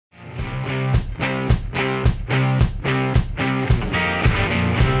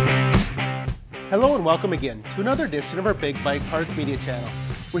and welcome again to another edition of our Big Bike Parts Media channel.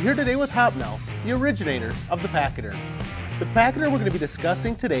 We're here today with Hopnel, the originator of the Pac-A-Derm. The Pac-A-Derm we're going to be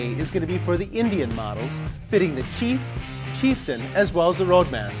discussing today is going to be for the Indian models, fitting the Chief, Chieftain, as well as the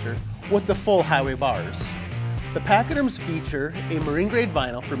Roadmaster with the full highway bars. The Pac-A-Derms feature a marine grade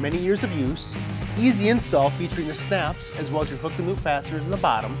vinyl for many years of use, easy install featuring the snaps as well as your hook and loop fasteners in the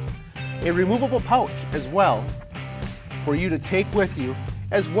bottom, a removable pouch as well for you to take with you,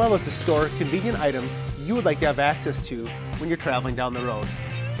 as well as to store convenient items you would like to have access to when you're traveling down the road.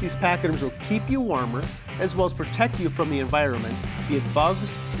 These Pac-A-Derms will keep you warmer as well as protect you from the environment, be it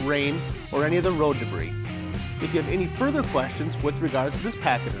bugs, rain, or any of the road debris. If you have any further questions with regards to this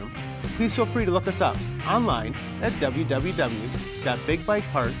Pac-A-Derm, please feel free to look us up online at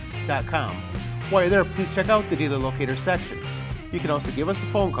www.bigbikeparts.com. While you're there, please check out the dealer locator section. You can also give us a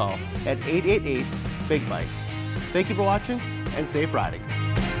phone call at 888-BIG-BIKE. Thank you for watching and safe riding.